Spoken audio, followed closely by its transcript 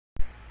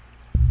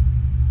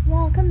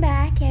welcome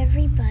back,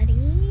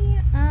 everybody.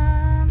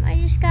 I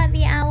just got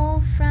the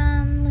owl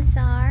from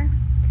Lazar,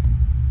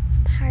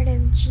 part of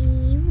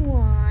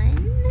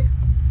G1.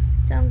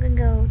 So I'm gonna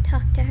go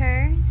talk to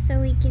her so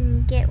we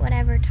can get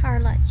whatever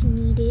Tarluch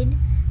needed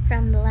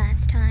from the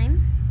last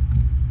time.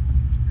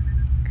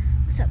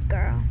 What's up,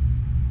 girl?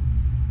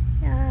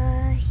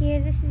 Here,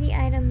 this is the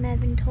item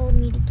Mevin told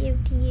me to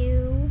give to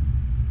you.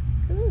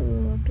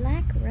 Ooh, a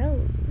black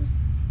rose.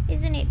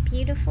 Isn't it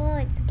beautiful?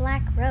 It's a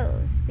black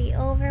rose. The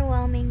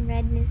overwhelming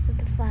redness of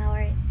the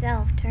flower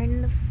itself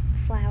turned the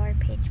flower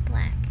pitch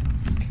black.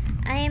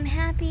 I am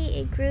happy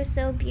it grew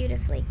so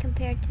beautifully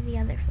compared to the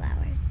other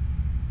flowers.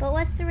 But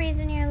what's the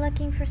reason you're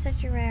looking for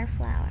such a rare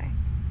flower?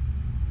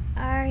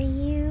 Are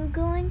you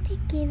going to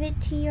give it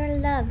to your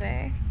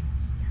lover?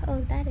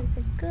 Oh, that is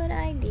a good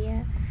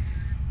idea.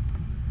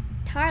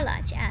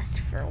 Tarluch asked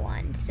for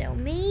one, so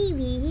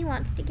maybe he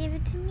wants to give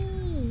it to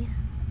me.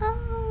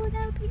 Oh,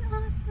 that would be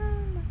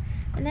awesome.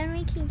 And then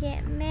we can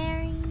get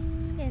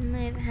married and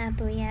live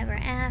happily ever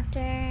after.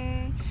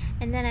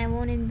 And then I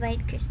won't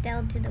invite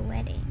Christelle to the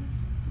wedding.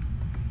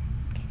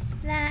 Because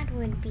that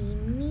would be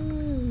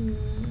mean.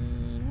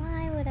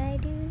 Why would I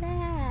do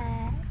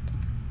that?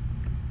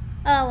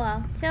 Oh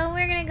well. So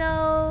we're gonna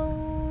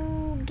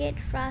go get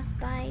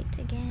frostbite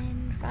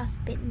again.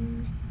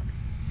 Frostbitten.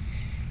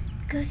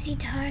 Go see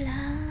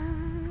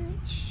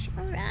Tarluch.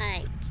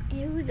 Alright.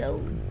 Here we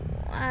go.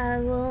 I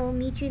will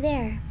meet you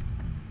there.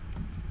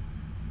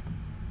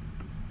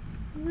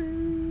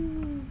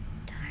 Woo!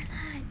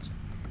 Tarluch,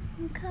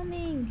 I'm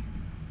coming.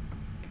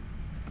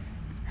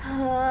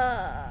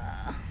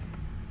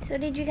 So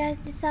did you guys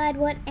decide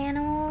what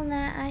animal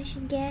that I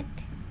should get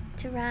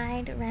to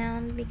ride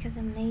around because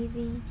I'm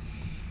lazy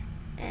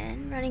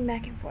and running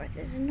back and forth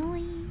is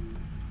annoying?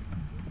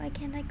 Why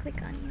can't I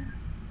click on you?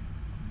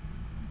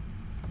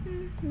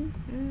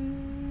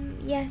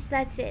 Yes,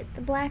 that's it.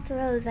 The black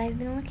rose I've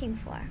been looking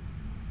for.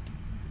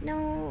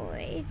 No,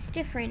 it's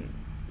different.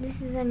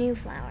 This is a new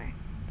flower.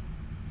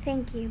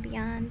 Thank you,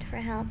 Byond, for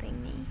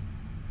helping me.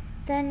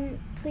 Then,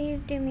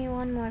 please do me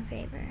one more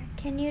favor.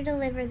 Can you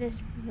deliver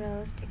this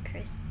rose to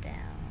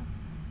Christelle?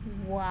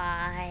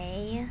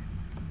 Why?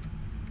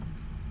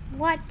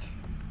 What?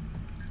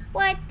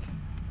 What?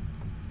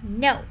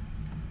 No,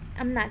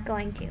 I'm not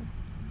going to.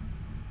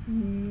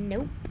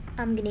 Nope.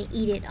 I'm gonna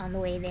eat it on the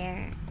way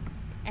there.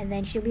 And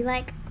then she'll be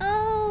like,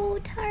 oh,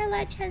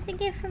 Tarluch has a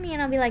gift for me.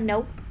 And I'll be like,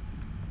 nope.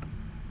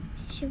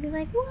 She'll be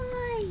like,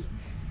 why?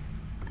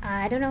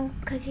 I don't know,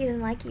 because he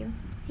doesn't like you.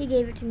 He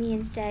gave it to me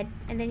instead.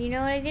 And then you know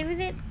what I did with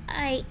it?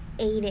 I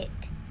ate it.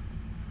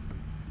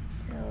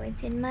 So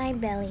it's in my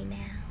belly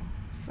now.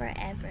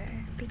 Forever.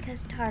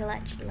 Because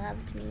Tarluch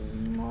loves me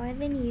more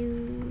than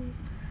you.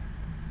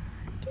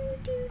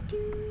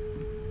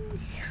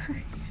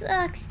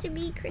 Sucks to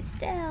be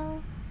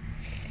Christelle.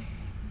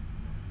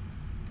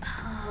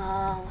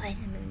 Oh, why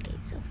is the moon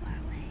gate so far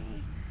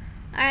away?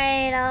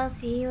 Alright, I'll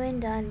see you in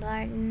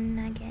Dunbarton,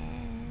 I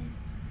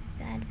guess.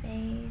 Sad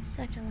face,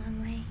 such a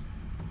long way.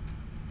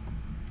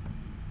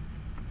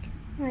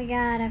 Oh my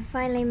god, I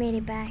finally made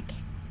it back.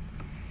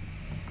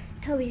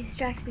 Toby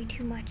distracts me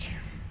too much.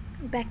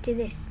 Back to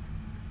this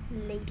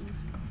lady.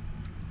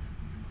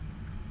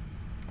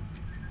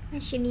 I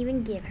shouldn't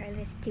even give her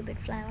this stupid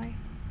flower.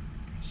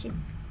 I should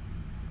have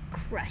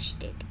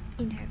crushed it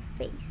in her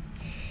face.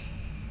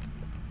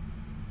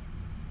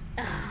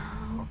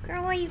 Oh,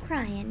 girl, why are you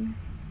crying?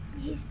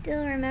 He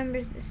still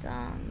remembers the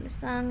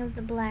song of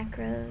the black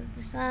rose,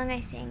 the song I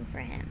sang for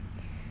him.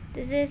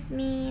 Does this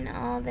mean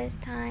all this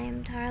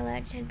time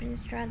Tarluch had been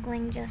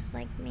struggling just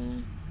like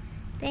me?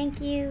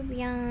 Thank you,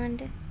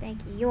 Byond.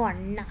 Thank you. You are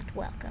not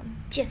welcome,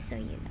 just so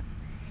you know.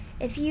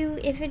 If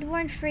it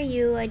weren't for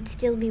you, I'd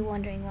still be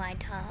wondering why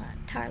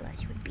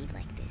Tarluch would be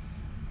like this.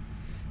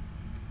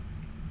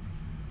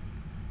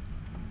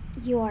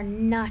 You are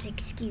not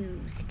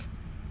excused.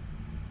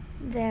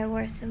 There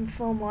were some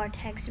Fomor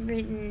texts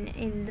written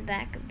in the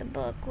back of the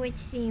book, which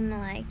seemed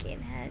like it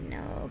had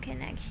no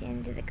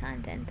connection to the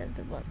content of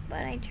the book, but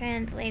I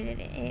translated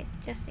it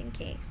just in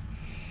case.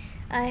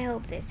 I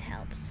hope this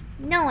helps.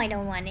 No, I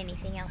don't want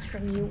anything else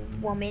from you,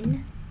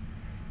 woman.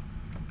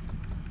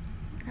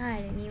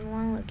 I didn't even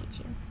want to look at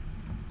you.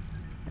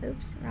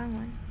 Oops, wrong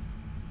one.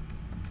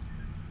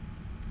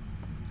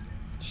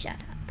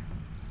 Shut up.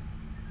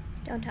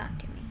 Don't talk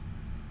to me.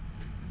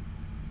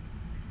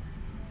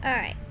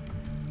 Alright.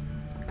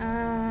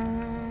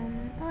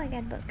 Oh, I got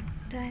a book.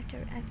 Do I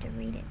have to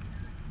read it?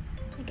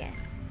 I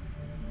guess.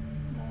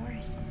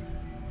 Morse.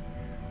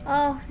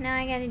 Oh, now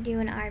I gotta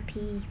do an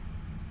RP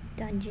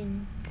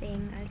dungeon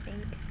thing, I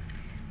think.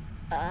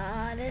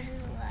 This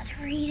is a lot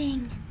of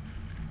reading.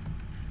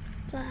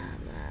 Blah,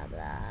 blah,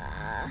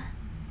 blah.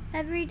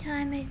 Every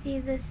time I see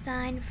this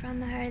sign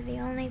from her, the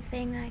only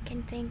thing I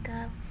can think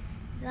of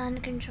is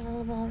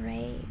uncontrollable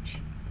rage.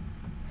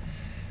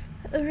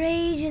 A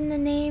rage in the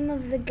name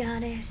of the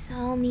goddess.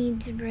 I'll need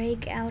to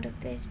break out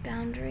of this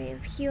boundary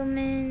of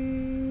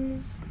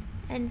humans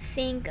and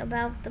think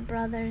about the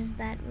brothers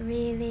that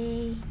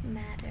really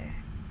matter.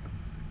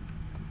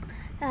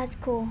 That's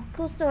cool.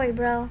 Cool story,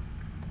 bro.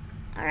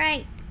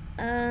 Alright.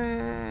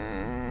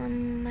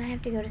 I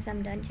have to go to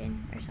some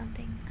dungeon or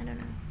something. I don't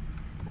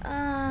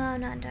know.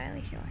 Not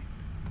entirely sure.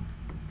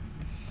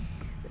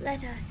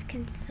 Let us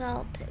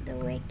consult the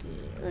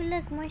wiki. Ooh,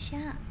 look, more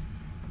shops.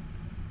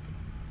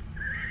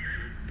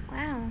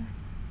 Wow.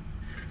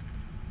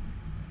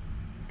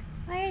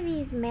 Why are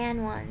these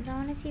man ones? I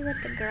want to see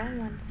what the girl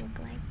ones look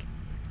like.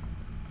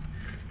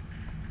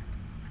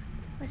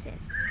 What's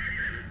this?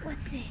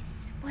 What's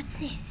this? What's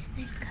this?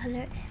 There's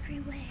color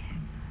everywhere.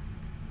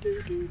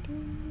 Doo doo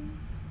doo.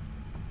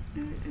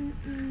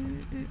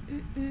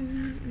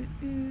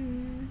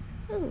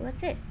 Ooh,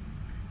 what's this?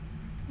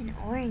 An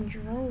orange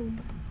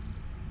robe.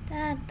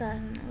 That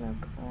doesn't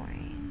look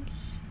orange.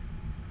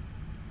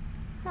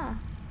 Huh.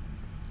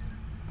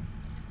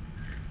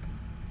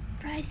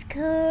 Price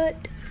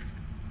cut.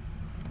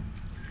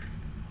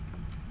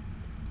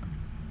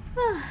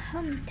 Oh,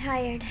 I'm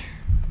tired.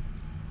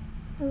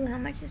 Ooh, how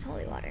much is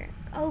holy water?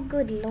 Oh,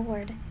 good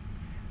lord.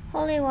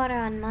 Holy water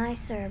on my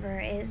server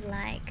is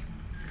like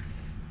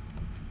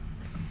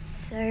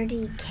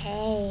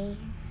 30k.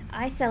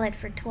 I sell it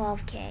for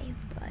 12k,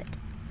 but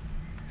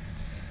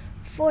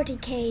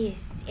 40k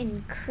is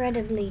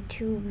incredibly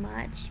too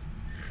much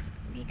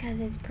because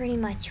it's pretty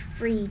much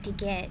free to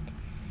get.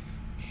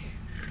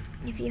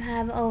 If you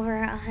have over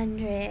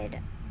 100,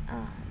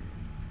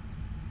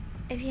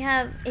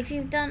 if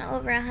you've done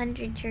over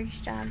 100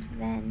 church jobs,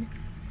 then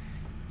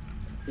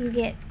you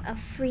get a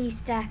free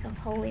stack of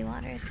holy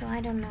water. So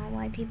I don't know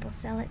why people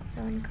sell it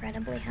so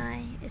incredibly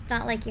high. It's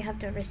not like you have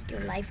to risk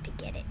your life to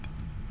get it.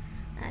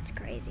 That's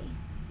crazy.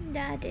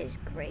 That is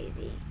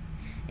crazy.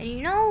 And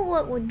you know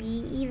what would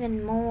be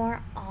even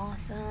more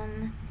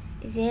awesome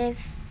is if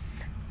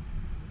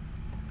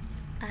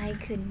I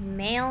could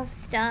mail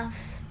stuff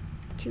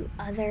to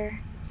other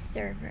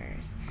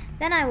servers.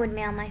 Then I would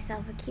mail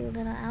myself a cute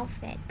little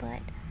outfit, but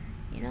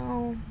you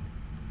know,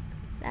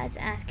 that's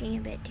asking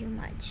a bit too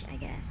much, I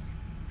guess.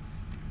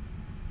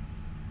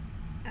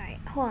 Alright,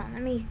 hold on,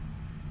 let me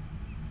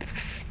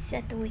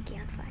set the wiki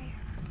on fire.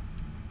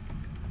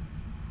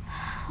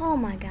 Oh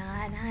my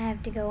god, I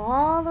have to go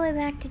all the way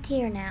back to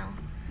Tyr now.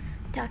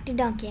 Talk to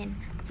Duncan,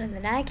 so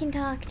that I can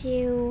talk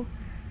to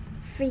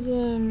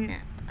freaking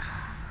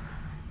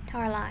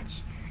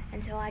Tarloch.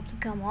 And so I can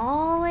come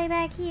all the way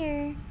back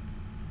here.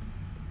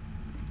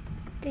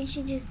 They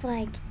should just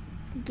like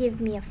give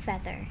me a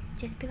feather.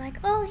 Just be like,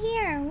 oh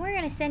here, we're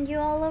gonna send you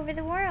all over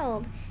the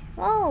world.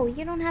 Oh,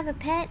 you don't have a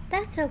pet?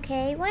 That's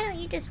okay. Why don't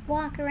you just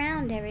walk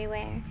around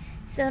everywhere?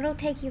 So it'll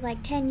take you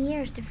like 10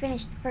 years to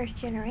finish the first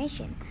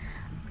generation.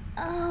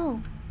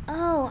 Oh,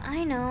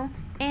 I know.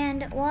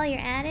 And while you're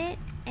at it,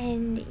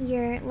 and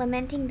you're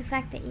lamenting the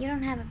fact that you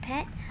don't have a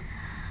pet,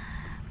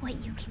 what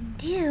you can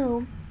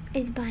do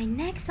is buy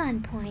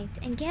Nexon points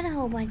and get a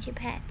whole bunch of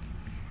pets.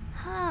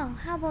 Oh,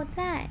 how about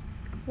that?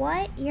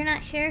 What? You're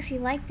not sure if you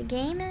like the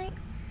game?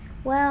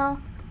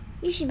 Well,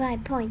 you should buy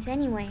points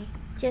anyway,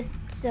 just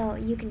so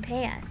you can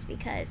pay us,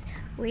 because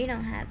we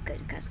don't have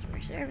good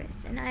customer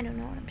service, and I don't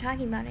know what I'm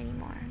talking about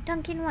anymore.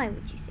 Duncan, why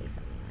would you say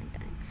something like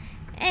that?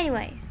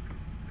 Anyways,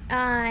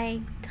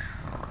 I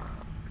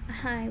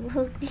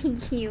will see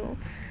you.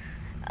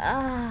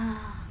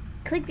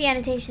 Click the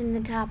annotation in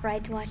the top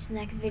right to watch the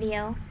next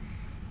video,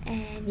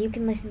 and you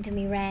can listen to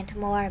me rant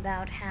more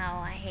about how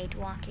I hate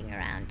walking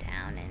around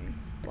town and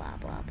blah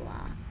blah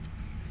blah.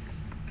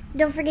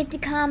 Don't forget to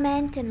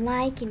comment and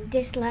like and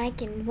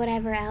dislike and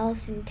whatever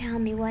else, and tell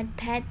me what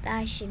pet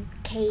I should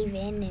cave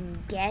in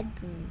and get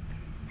and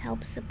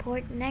help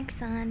support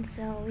Nexon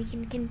so we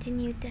can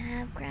continue to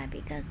have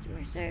crappy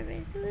customer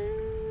service.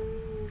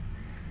 Woo!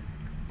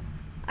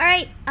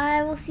 Alright,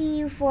 I will see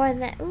you for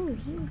the... Ooh,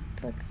 he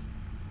looks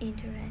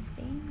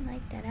interesting. I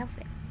like that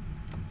outfit.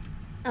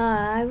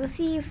 I will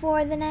see you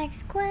for the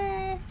next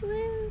quest.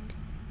 Woot!